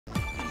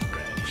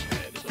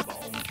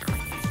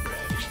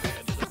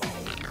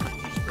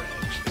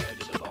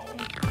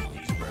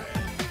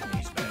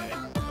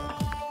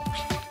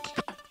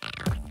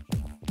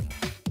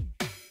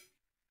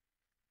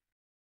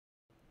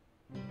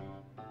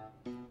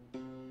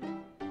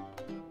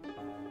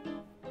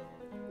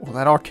Well,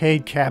 that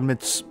arcade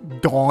cabinet's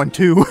gone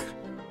too.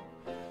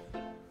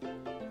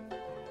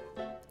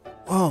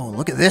 Whoa,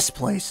 look at this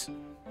place.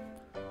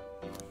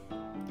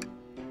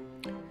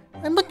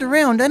 I looked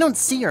around, I don't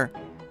see her.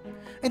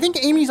 I think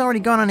Amy's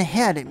already gone on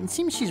ahead. It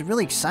seems she's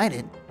really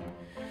excited.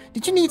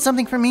 Did you need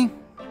something from me?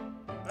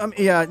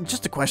 Yeah,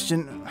 just a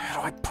question.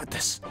 How do I put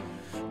this?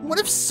 What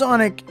if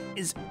Sonic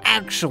is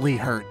actually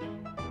hurt?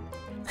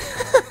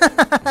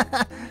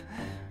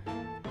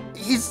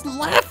 He's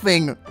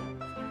laughing!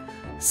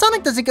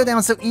 Sonic doesn't go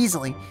down so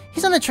easily.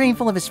 He's on a train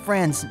full of his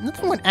friends.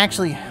 Nothing would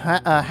actually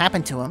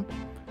happen to him.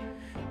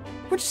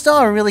 We're just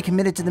all really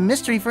committed to the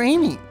mystery for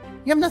Amy.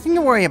 You have nothing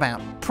to worry about.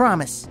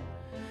 Promise.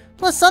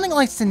 Plus, Sonic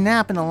likes to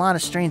nap in a lot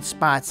of strange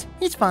spots.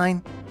 He's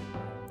fine.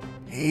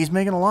 He's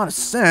making a lot of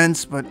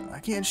sense, but I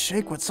can't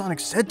shake what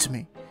Sonic said to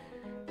me.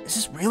 Is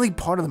this really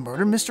part of the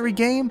murder mystery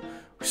game?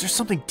 Or is there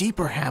something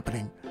deeper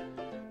happening?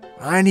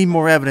 I need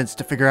more evidence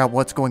to figure out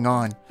what's going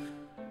on.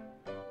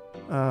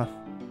 I'll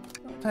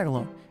tag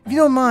along. If you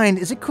don't mind,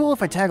 is it cool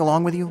if I tag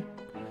along with you?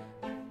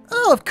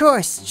 Oh, of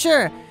course,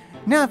 sure.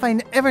 Now if I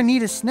ever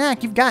need a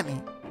snack, you've got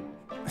me.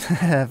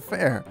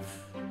 Fair.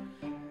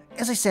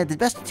 As I said, the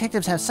best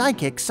detectives have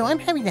sidekicks, so I'm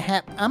happy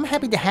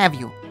to have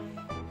you.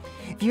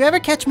 If you ever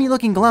catch me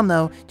looking glum,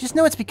 though, just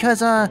know it's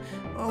because,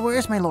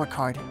 where's my lore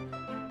card?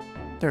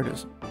 There it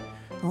is.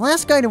 The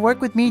last guy to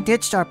work with me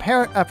ditched our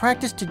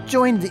practice to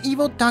join the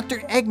evil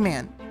Dr.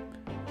 Eggman.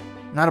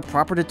 Not a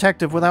proper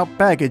detective without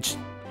baggage.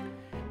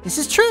 This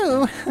is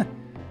true.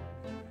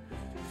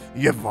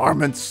 You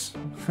varmints.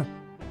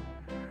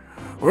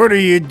 What are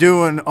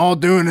you all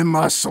doing in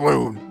my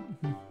saloon?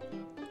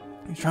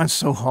 You're trying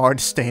so hard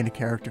to stay in a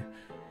character.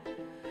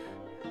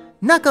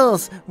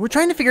 Knuckles, we're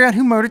trying to figure out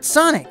who murdered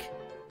Sonic.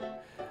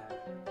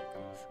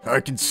 I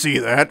can see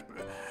that.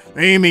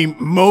 Amy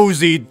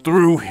moseyed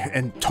through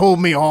and told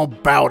me all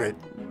about it.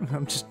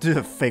 I'm just did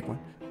a fake one.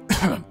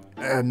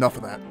 Enough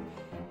of that.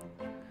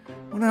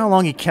 I wonder how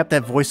long he kept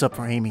that voice up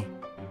for Amy.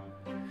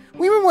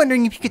 We were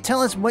wondering if you could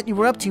tell us what you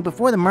were up to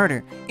before the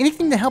murder.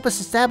 Anything to help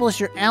us establish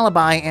your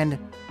alibi and...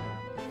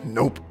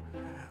 Nope.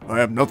 I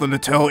have nothing to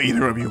tell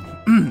either of you.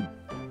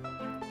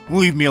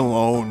 Leave me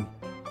alone.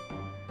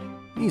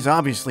 He's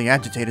obviously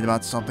agitated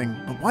about something,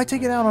 but why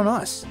take it out on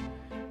us?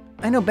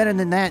 I know better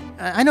than that.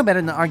 I know better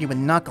than to argue with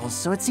Knuckles,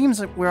 so it seems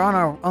like we're on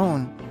our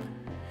own.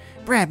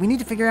 Brad, we need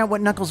to figure out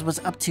what Knuckles was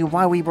up to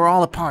while we were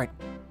all apart.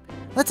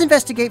 Let's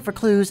investigate for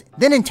clues,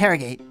 then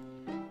interrogate.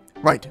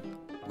 Right.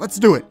 Let's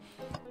do it.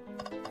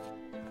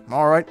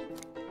 Alright.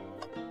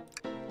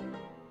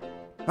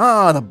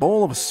 Ah, the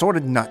bowl of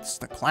assorted nuts.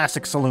 The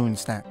classic saloon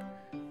snack.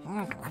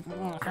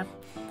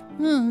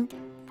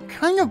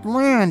 Kind of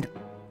bland.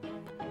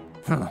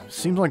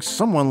 Seems like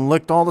someone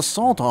licked all the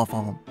salt off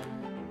of them.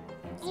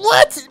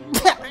 What?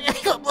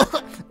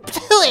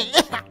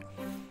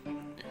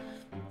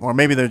 Or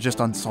maybe they're just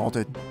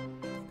unsalted.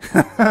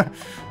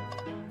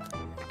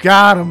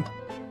 Got him.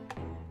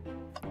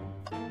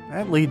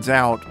 That leads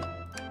out.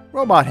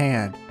 Robot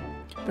hand.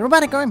 The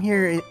robotic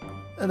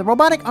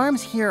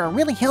arms here are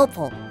really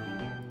helpful.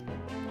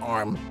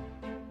 Arm.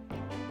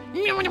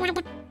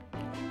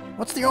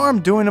 What's the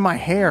arm doing to my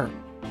hair?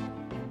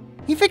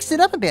 He fixed it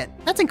up a bit.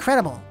 That's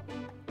incredible.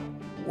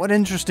 What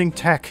interesting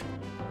tech.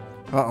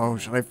 Uh-oh,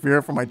 should I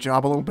fear for my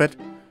job a little bit?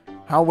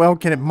 How well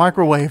can it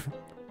microwave?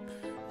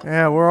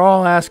 Yeah, we're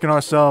all asking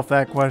ourselves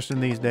that question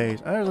these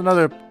days. There's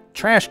another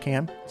trash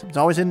can. Something's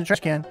always in the trash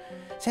can.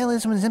 Sadly,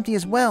 this one's empty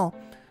as well.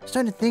 I'm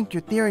starting to think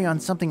your theory on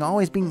something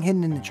always being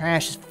hidden in the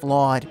trash is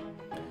flawed.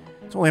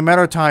 It's only a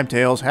matter of time,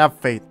 Tails. Have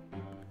faith.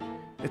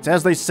 It's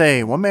as they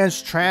say, one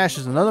man's trash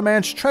is another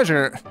man's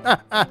treasure.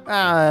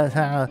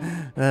 I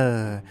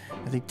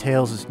think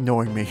Tails is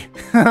knowing me.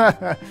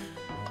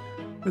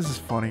 This is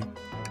funny.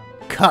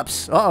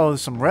 Cups. Uh-oh,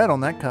 there's some red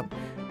on that cup.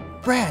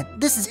 Brad,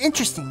 this is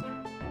interesting.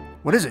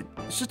 What is it?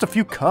 It's just a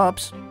few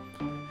cups.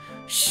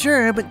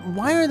 Sure, but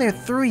why are there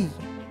 3?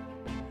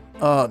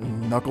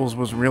 Knuckles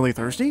was really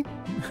thirsty?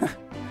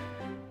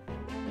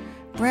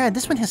 Brad,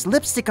 this one has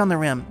lipstick on the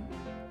rim.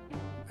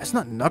 That's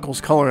not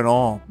Knuckles' color at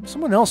all.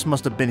 Someone else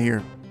must have been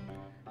here.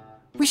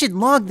 We should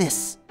log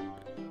this.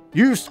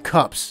 Used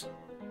cups.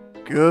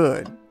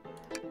 Good.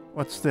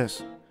 What's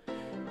this?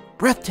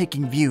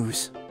 Breathtaking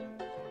views.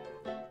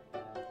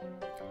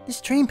 This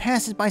train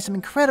passes by some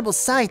incredible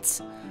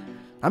sights.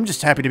 I'm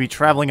just happy to be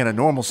traveling at a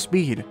normal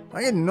speed.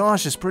 I get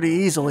nauseous pretty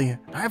easily.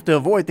 I have to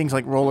avoid things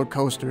like roller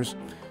coasters.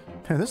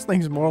 This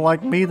thing's more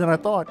like me than I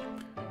thought.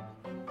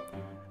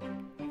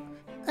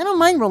 I don't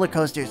mind roller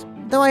coasters,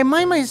 though I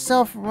find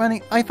myself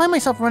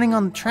running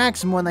on the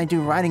tracks more than I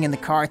do riding in the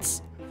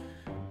carts.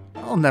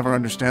 I'll never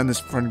understand this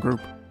friend group.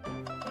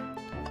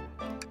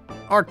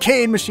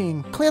 Arcade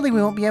machine. Clearly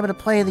we won't be able to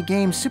play the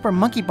game Super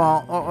Monkey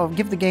Ball, or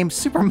give the game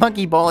Super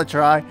Monkey Ball a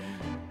try.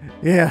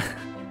 Yeah.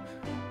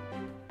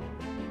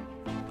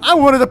 I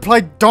wanted to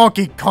play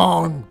Donkey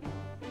Kong.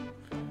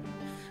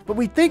 But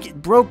we think it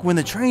broke when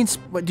the train...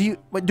 Do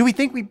we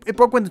think it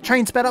broke when the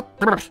train sped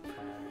up?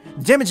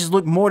 Damages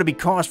look more to be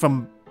caused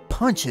from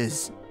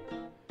punches.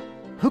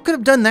 Who could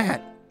have done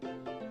that?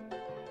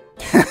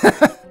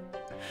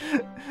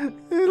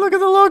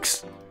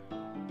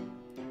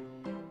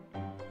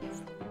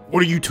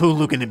 What are you two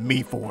looking at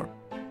me for?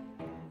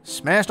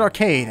 Smashed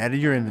arcade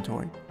added your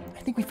inventory. I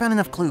think we found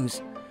enough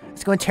clues.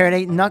 Let's go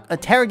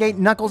interrogate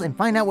Knuckles and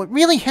find out what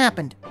really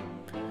happened.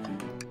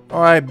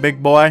 Alright,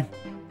 big boy.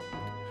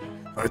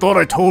 I thought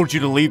I told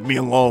you to leave me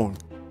alone.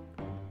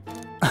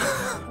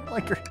 I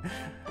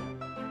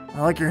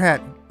like your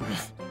hat.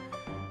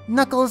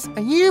 Knuckles, are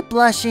you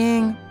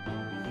blushing?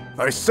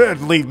 I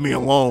said leave me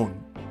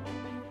alone.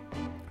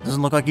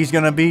 Doesn't look like he's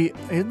gonna be...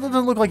 It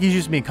doesn't look like he's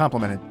just being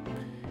complimented.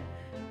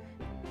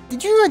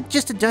 Did you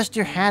just adjust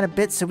your hat a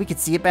bit so we could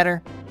see it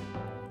better?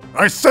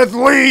 I said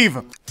leave!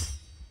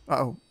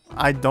 Uh-oh.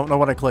 I don't know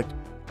what I clicked.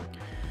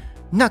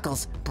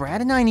 Knuckles,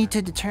 Brad and I need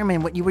to determine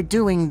what you were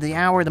doing the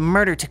hour the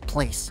murder took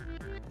place.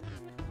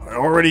 I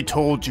already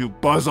told you,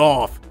 buzz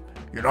off.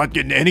 You're not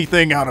getting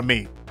anything out of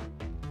me.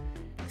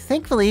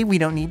 Thankfully, we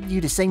don't need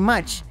you to say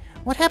much.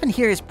 What happened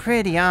here is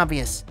pretty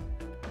obvious.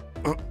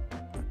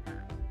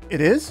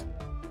 It is?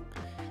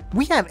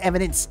 We have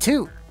evidence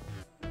too.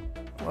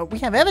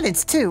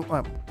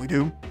 We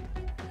do?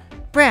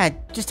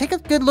 Brad, just take a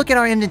good look at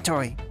our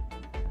inventory.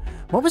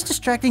 What was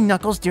distracting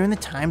Knuckles during the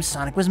time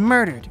Sonic was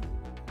murdered?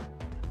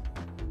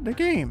 The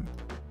game.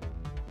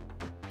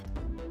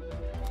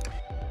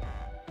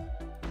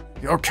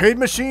 The arcade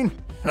machine?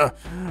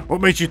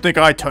 What makes you think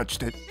I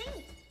touched it?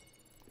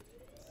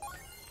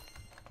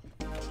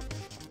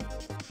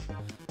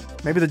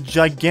 Maybe the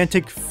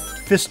gigantic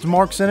fist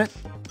marks in it?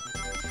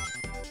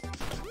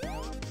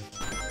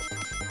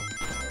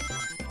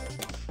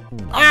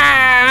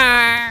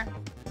 Ah!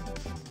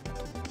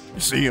 You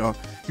see, you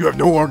have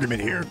no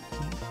argument here.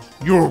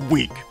 You're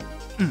weak.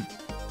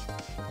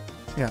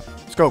 Yeah,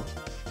 let's go.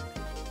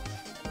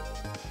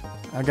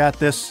 I got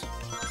this.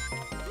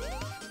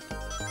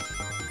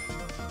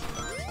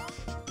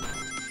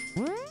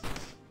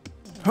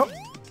 Huh.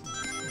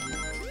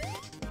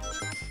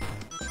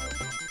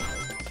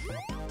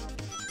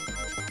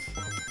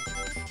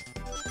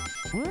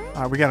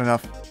 Alright, we got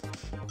enough.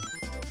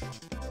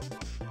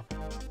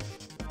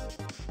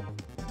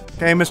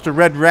 Okay, Mr.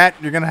 Red Rat,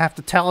 you're gonna have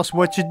to tell us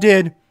what you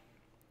did.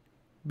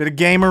 Bit of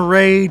gamer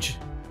rage.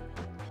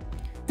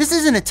 This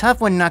isn't a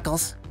tough one,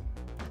 Knuckles.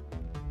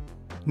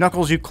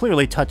 Knuckles, you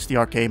clearly touched the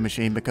arcade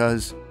machine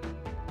because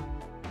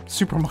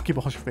Super Monkey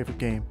Ball is your favorite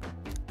game.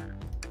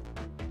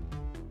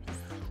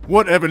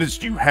 What evidence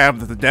do you have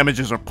that the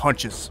damages are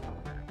punches?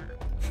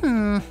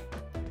 What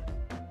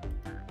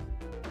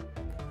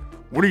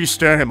are you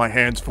staring at my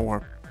hands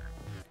for?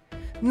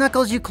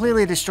 Knuckles, you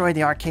clearly destroyed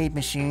the arcade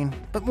machine.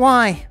 But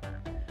why?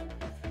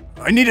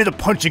 I needed a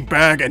punching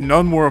bag and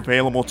none were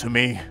available to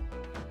me.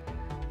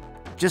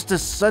 Just a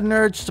sudden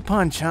urge to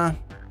punch, huh?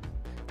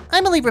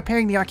 I believe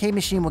repairing the arcade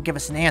machine will give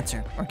us an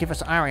answer, or give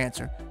us our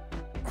answer.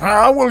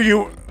 How will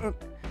you...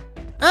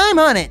 I'm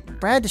on it!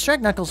 Brad,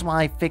 distract Knuckles while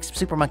I fix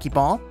Super Monkey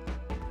Ball.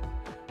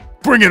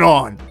 Bring it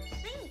on!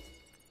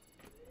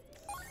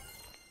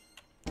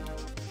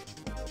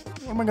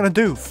 What am I gonna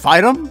do?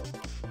 Fight him?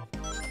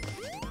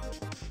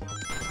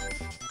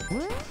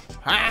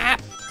 Ah!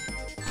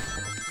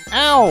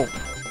 Ow!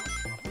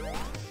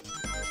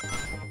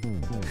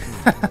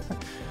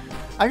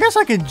 I guess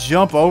I can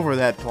jump over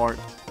that part.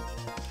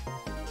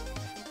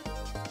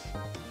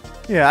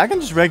 Yeah, I can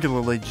just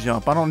regularly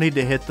jump. I don't need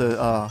to hit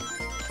the,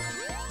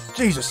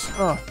 Jesus!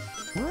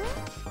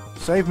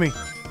 Save me.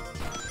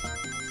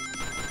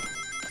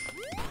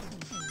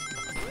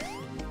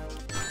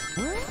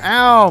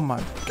 Ow,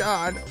 my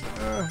God.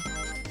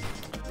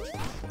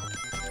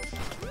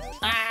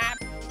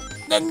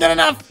 Didn't get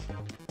enough!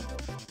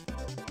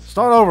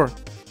 Start over.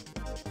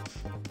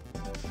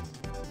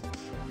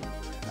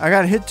 I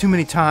got hit too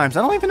many times.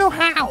 I don't even know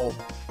how.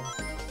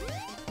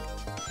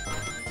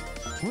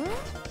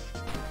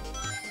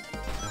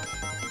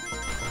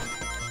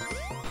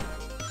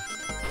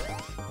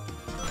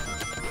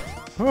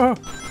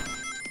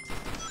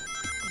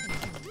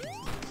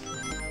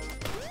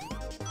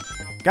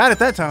 Got it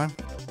that time.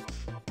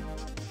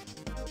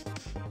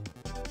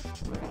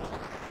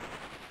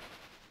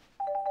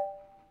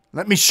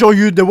 Let me show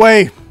you the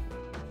way.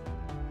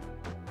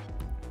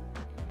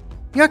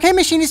 The arcade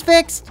machine is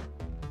fixed!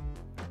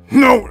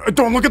 No,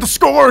 don't look at the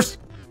scores.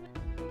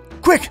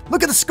 Quick,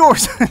 look at the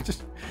scores.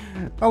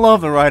 I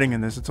love the writing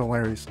in this. It's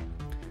hilarious.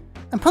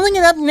 I'm pulling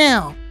it up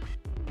now.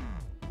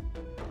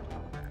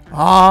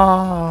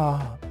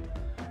 Ah,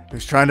 he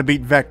was trying to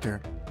beat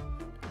Vector.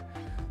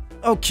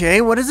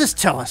 Okay, what does this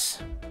tell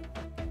us?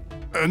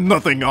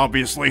 Nothing,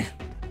 obviously.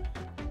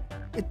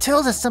 It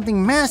tells us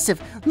something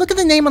massive. Look at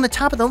the name on the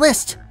top of the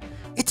list.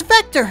 It's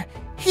Vector.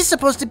 He's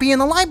supposed to be in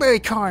the library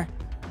car.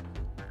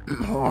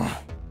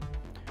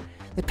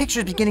 The picture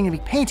is beginning to be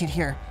painted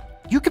here.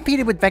 You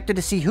competed with Vector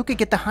to see who could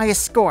get the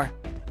highest score.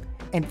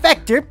 And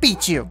Vector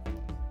beat you.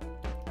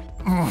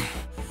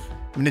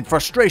 And in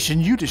frustration,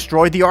 you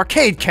destroyed the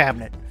arcade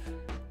cabinet.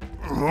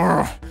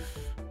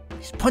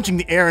 He's punching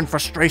the air in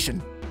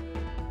frustration.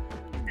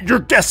 You're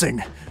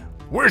guessing.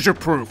 Where's your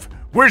proof?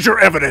 Where's your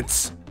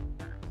evidence?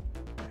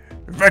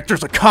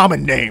 Vector's a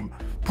common name.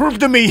 Prove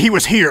to me he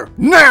was here,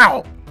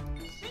 now!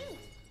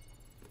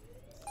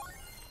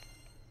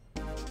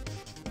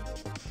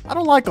 I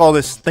don't like all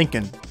this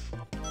thinking.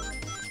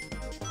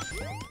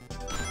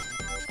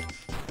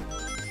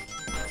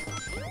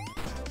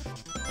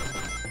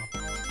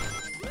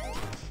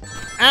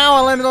 Ow,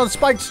 I landed on the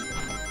spikes.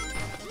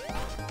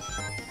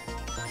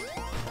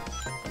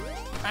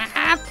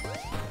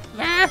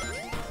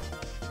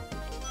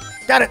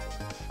 Got it.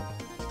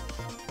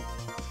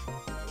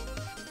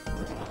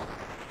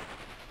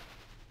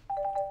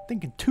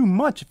 Thinking too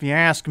much, if you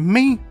ask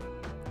me.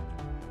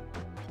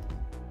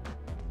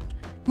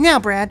 Now,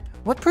 Brad,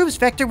 what proves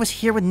Vector was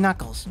here with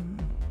Knuckles?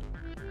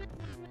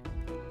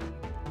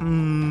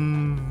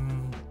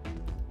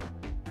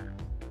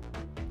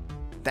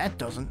 That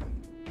doesn't.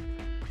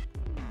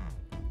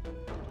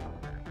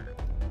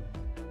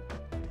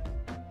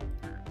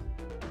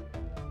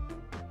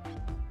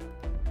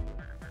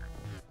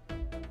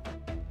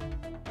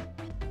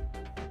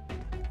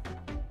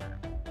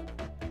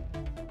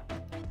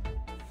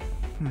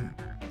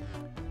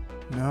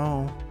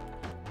 No.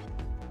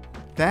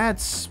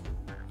 That's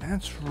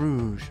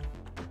Rouge.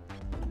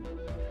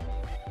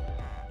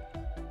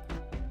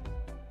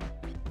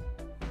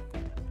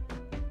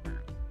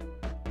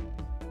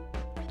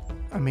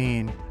 I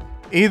mean,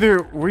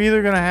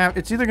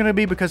 it's either gonna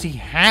be because he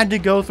had to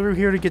go through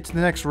here to get to the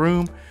next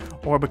room,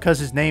 or because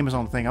his name is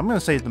on the thing. I'm gonna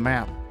say it's the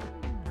map.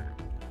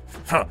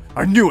 Huh,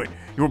 I knew it!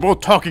 You were both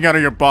talking out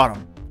of your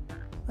bottom.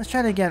 Let's try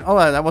it again. Oh,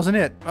 that wasn't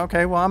it.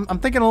 Okay, well, I'm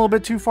thinking a little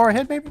bit too far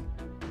ahead, maybe?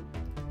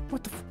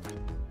 What the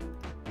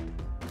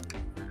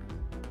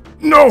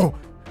No!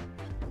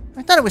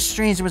 I thought it was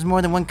strange there was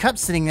more than one cup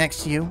sitting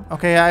next to you.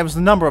 Okay, it was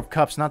the number of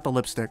cups, not the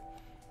lipstick.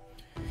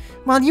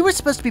 While you were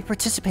supposed to be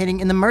participating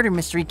in the murder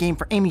mystery game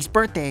for Amy's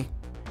birthday,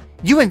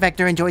 you and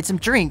Vector enjoyed some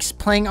drinks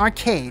playing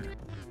arcade.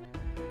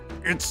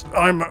 It's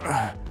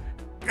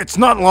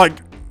not like...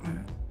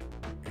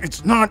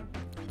 It's not...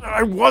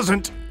 I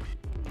wasn't...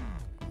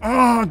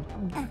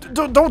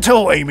 Don't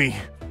tell Amy.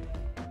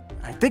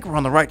 I think we're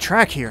on the right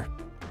track here.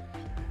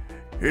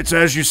 It's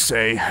as you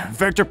say.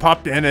 Vector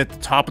popped in at the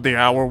top of the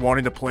hour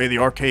wanting to play the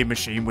arcade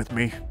machine with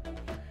me.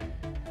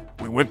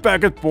 We went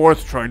back and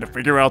forth trying to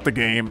figure the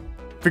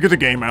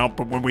game out,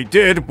 but when we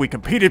did, we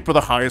competed for the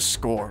highest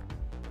score.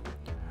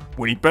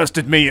 When he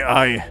bested me,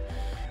 I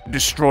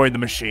destroyed the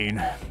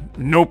machine.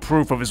 No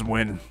proof of his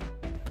win.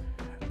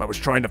 I was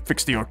trying to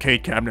fix the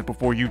arcade cabinet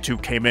before you two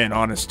came in,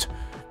 honest.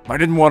 I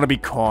didn't want to be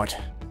caught.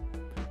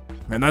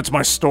 And that's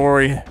my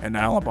story and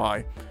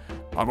alibi.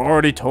 I've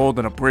already told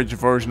an abridged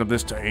version of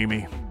this to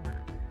Amy.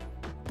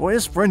 Boy,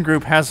 this friend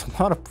group has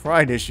a lot of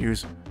pride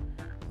issues.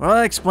 Well,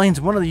 that explains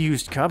one of the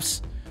used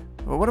cups.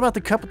 But what about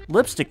the cup with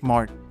lipstick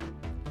mark?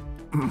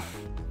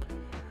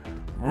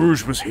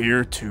 Rouge was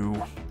here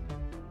too.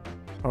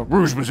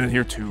 Rouge was in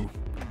here too.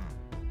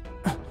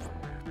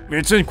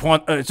 It's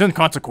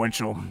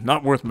inconsequential,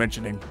 not worth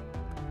mentioning.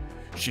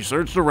 She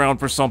searched around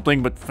for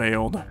something but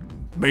failed.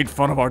 Made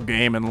fun of our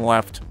game and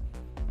left.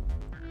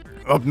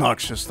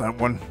 Obnoxious, that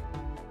one.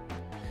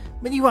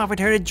 But you offered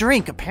her a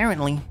drink,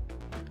 apparently.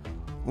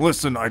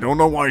 Listen, I don't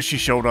know why she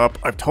showed up.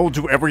 I've told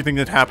you everything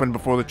that happened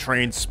before the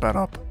train sped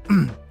up.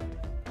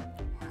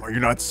 Are you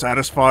not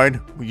satisfied?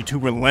 Will you two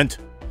relent?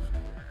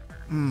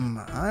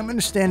 I'm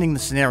understanding the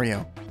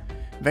scenario.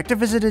 Vector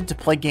visited to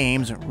play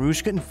games,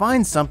 Rouge couldn't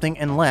find something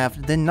and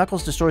left, then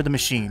Knuckles destroyed the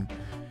machine.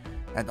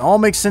 That all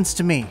makes sense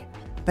to me.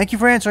 Thank you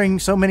for answering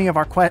so many of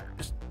our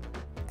questions.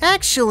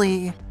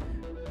 Actually,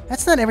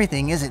 that's not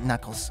everything, is it,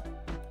 Knuckles?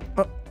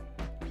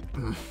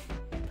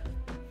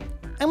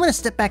 I'm gonna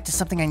step back to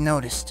something I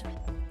noticed.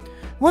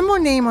 One more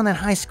name on that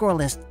high score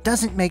list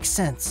doesn't make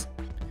sense.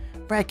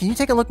 Brad, can you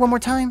take a look one more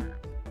time?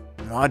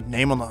 An odd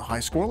name on the high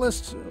score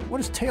list? What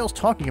is Tails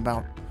talking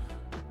about?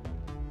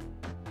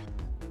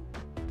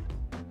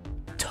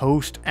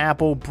 Toast,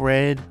 apple,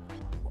 bread,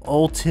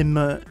 Ultim?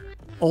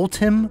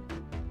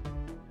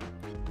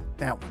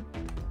 That one.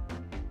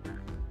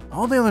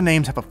 All the other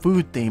names have a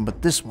food theme,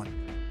 but this one.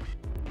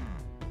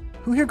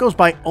 Who here goes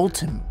by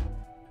Ultim?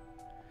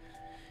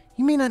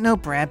 You may not know,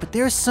 Brad, but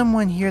there is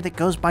someone here that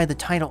goes by the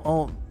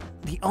title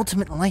the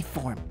Ultimate Life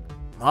Form.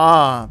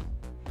 Ah.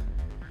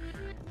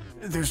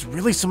 There's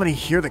really somebody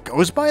here that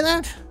goes by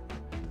that?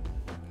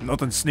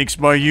 Nothing sneaks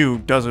by you,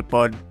 does it,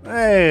 bud?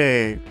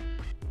 Hey.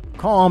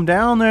 Calm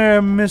down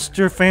there,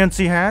 Mr.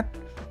 Fancy Hat.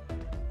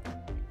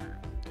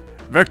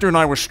 Vector and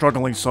I were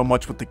struggling so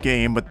much with the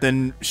game, but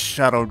then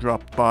Shadow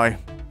dropped by.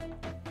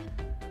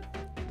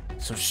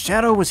 So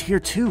Shadow was here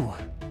too.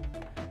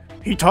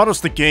 He taught us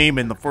the game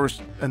and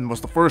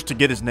was the first to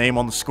get his name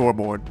on the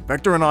scoreboard.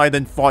 Vector and I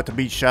then fought to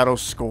beat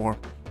Shadow's score.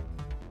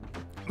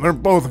 They're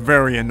both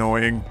very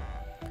annoying.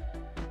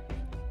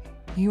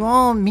 You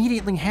all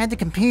immediately had to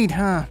compete,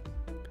 huh?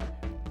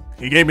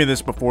 He gave me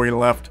this before he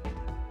left.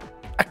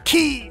 A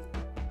key!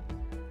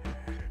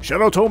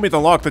 Shadow told me to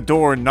lock the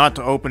door and not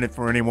to open it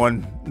for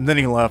anyone, and then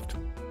he left.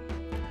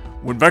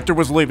 When Vector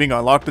was leaving, I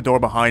locked the door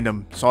behind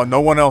him, saw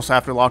no one else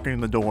after locking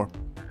the door.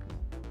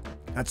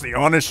 That's the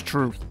honest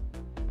truth.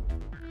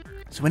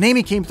 So when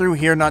Amy came through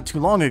here not too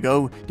long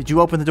ago, did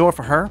you open the door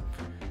for her?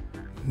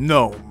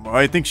 No,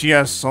 I think she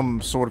has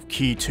some sort of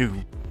key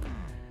too.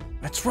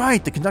 That's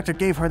right, the conductor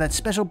gave her that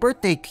special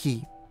birthday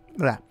key.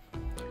 Blah.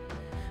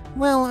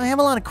 Well, I have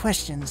a lot of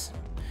questions.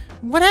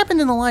 What happened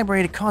in the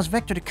library to cause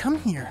Vector to come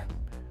here?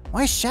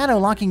 Why is Shadow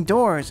locking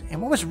doors,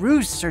 and what was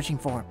Rouge searching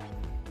for?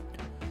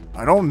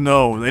 I don't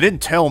know. They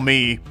didn't tell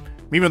me.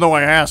 Even though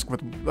I asked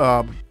with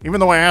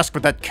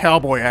that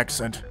cowboy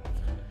accent.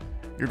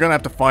 You're gonna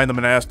have to find them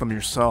and ask them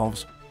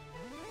yourselves.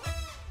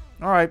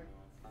 Alright.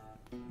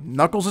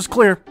 Knuckles is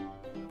clear.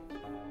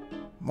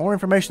 More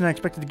information than I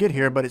expected to get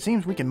here, but it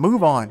seems we can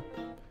move on.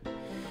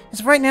 As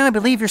of right now, I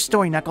believe your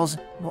story, Knuckles.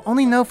 We'll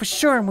only know for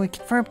sure when we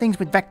confirm things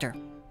with Vector.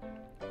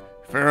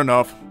 Fair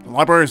enough. The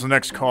library's the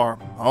next car.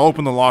 I'll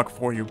open the lock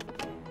for you.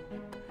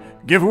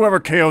 Give whoever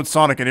KO'd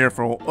Sonic an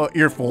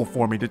earful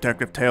for me,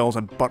 Detective Tails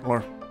and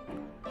Butler.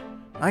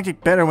 I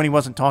get better when he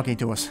wasn't talking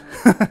to us.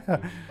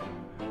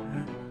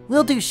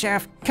 Will do,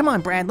 Sheriff. Come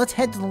on, Brad. Let's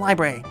head to the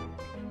library.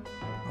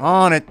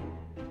 On it.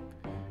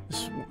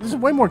 This is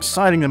way more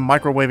exciting than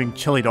microwaving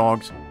chili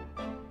dogs.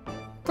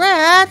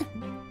 Brad!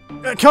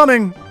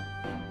 Coming!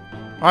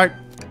 Alright.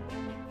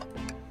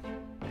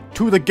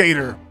 To the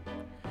gator.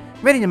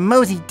 Ready to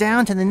mosey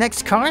down to the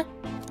next car?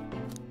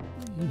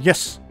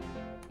 Yes.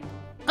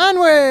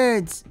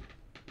 Onwards!